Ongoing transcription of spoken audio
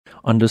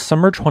On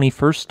December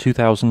 21st,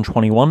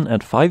 2021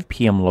 at 5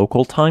 p.m.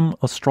 local time,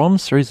 a strong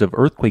series of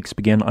earthquakes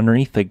began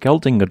underneath the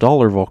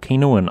Geldingadalir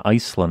volcano in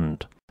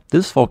Iceland.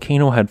 This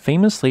volcano had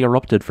famously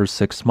erupted for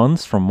 6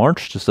 months from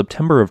March to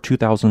September of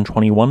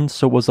 2021,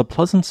 so it was a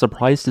pleasant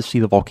surprise to see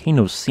the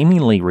volcano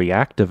seemingly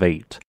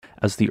reactivate.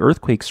 As the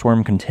earthquake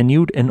swarm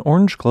continued, an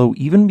orange glow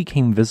even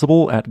became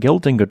visible at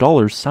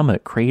Geldingadalir's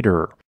summit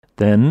crater.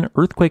 Then,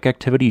 earthquake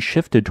activity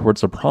shifted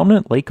towards a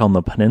prominent lake on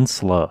the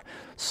peninsula.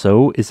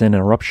 So, is an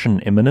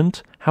eruption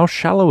imminent? How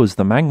shallow is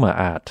the magma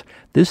at?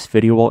 This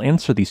video will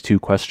answer these two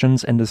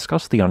questions and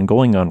discuss the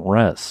ongoing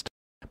unrest.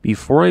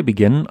 Before I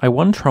begin, I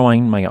want to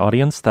remind my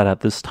audience that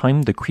at this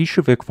time the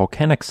Krušović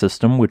volcanic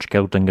system, which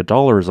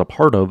Geldingadalir is a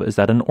part of, is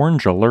at an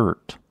orange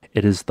alert.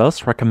 It is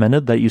thus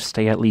recommended that you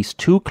stay at least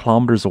 2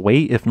 kilometers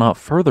away, if not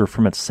further,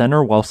 from its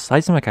center while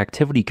seismic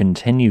activity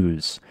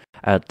continues.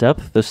 At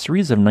depth, the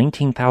series of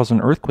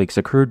 19,000 earthquakes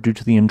occurred due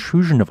to the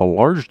intrusion of a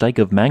large dike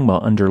of magma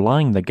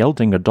underlying the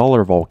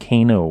Geldingadalir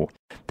volcano.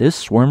 This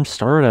swarm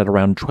started at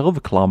around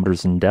 12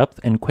 kilometers in depth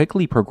and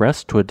quickly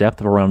progressed to a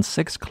depth of around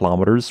 6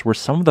 kilometers, where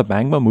some of the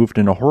magma moved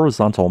in a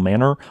horizontal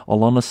manner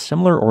along a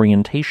similar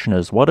orientation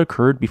as what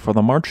occurred before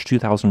the March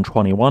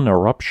 2021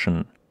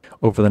 eruption.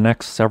 Over the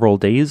next several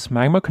days,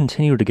 magma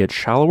continued to get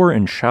shallower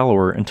and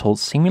shallower until it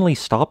seemingly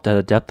stopped at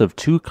a depth of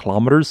 2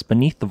 kilometers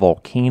beneath the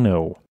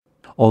volcano.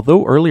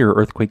 Although earlier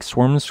earthquake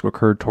swarms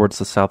occurred towards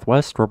the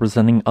southwest,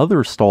 representing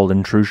other stalled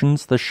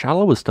intrusions, the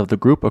shallowest of the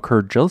group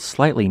occurred just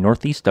slightly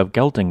northeast of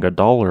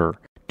Geldingadalir.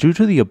 Due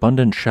to the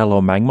abundant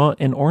shallow magma,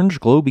 an orange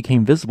glow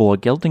became visible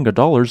at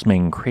Geldingadalir's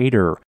main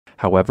crater.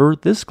 However,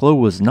 this glow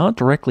was not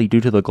directly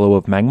due to the glow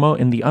of magma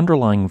in the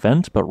underlying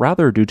vent, but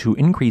rather due to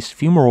increased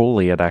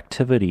fumaroliate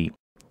activity.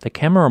 The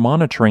camera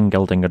monitoring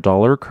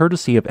Geldingadalir,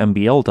 courtesy of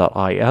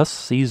mbl.is,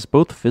 sees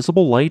both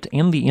visible light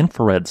and the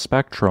infrared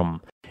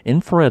spectrum.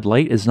 Infrared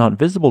light is not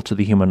visible to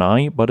the human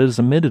eye, but is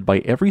emitted by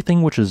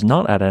everything which is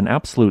not at an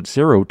absolute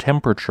zero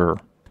temperature.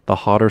 The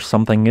hotter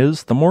something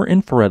is, the more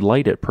infrared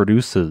light it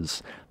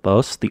produces.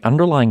 Thus, the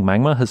underlying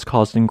magma has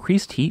caused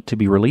increased heat to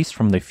be released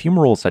from the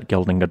fumaroles at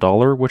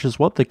Geldingadalir, which is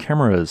what the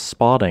camera is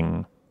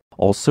spotting.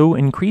 Also,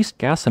 increased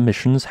gas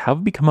emissions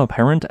have become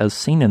apparent as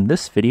seen in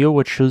this video,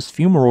 which shows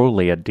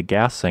fumaroliate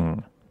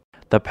degassing.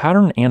 The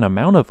pattern and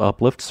amount of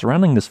uplift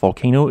surrounding this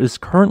volcano is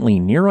currently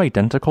near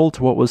identical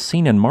to what was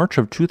seen in March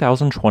of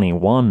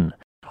 2021.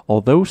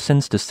 Although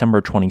since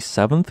December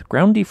 27th,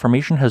 ground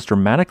deformation has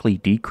dramatically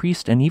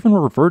decreased and even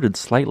reverted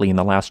slightly in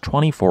the last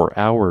 24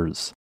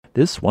 hours.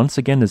 This once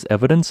again is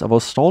evidence of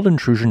a stalled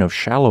intrusion of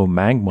shallow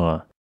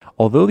magma.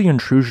 Although the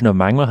intrusion of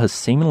magma has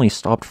seemingly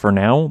stopped for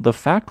now, the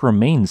fact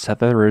remains that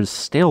there is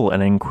still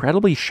an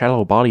incredibly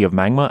shallow body of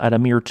magma at a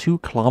mere 2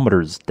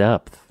 kilometers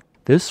depth.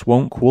 This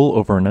won't cool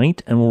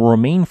overnight and will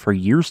remain for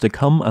years to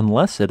come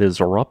unless it is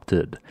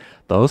erupted.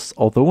 Thus,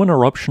 although an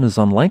eruption is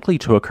unlikely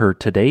to occur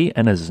today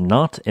and is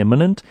not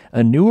imminent,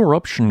 a new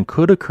eruption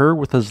could occur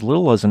with as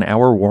little as an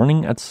hour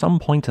warning at some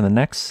point in the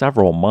next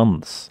several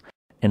months.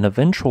 An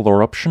eventual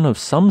eruption of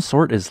some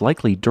sort is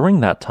likely during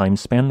that time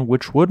span,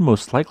 which would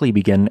most likely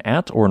begin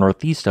at or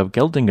northeast of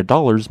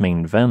Geldingadalir's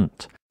main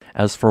vent.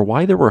 As for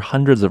why there were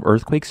hundreds of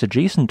earthquakes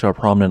adjacent to a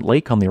prominent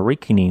lake on the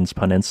Reykjanes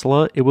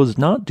Peninsula, it was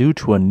not due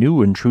to a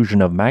new intrusion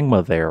of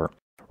magma there.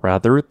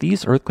 Rather,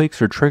 these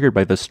earthquakes are triggered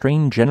by the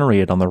strain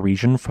generated on the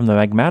region from the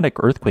magmatic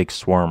earthquake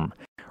swarm.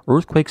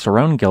 Earthquakes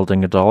around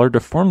Geldingadalir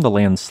deform the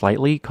land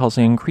slightly,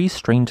 causing increased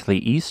strain to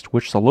the east,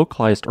 which the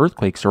localized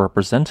earthquakes are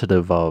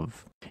representative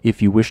of.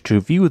 If you wish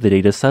to view the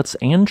datasets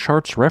and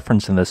charts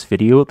referenced in this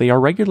video, they are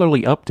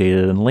regularly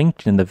updated and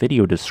linked in the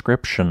video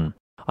description.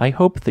 I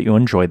hope that you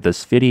enjoyed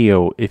this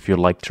video. If you'd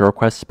like to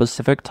request a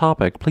specific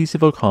topic, please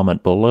leave a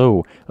comment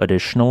below.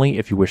 Additionally,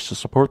 if you wish to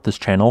support this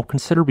channel,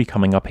 consider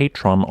becoming a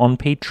patron on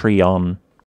Patreon.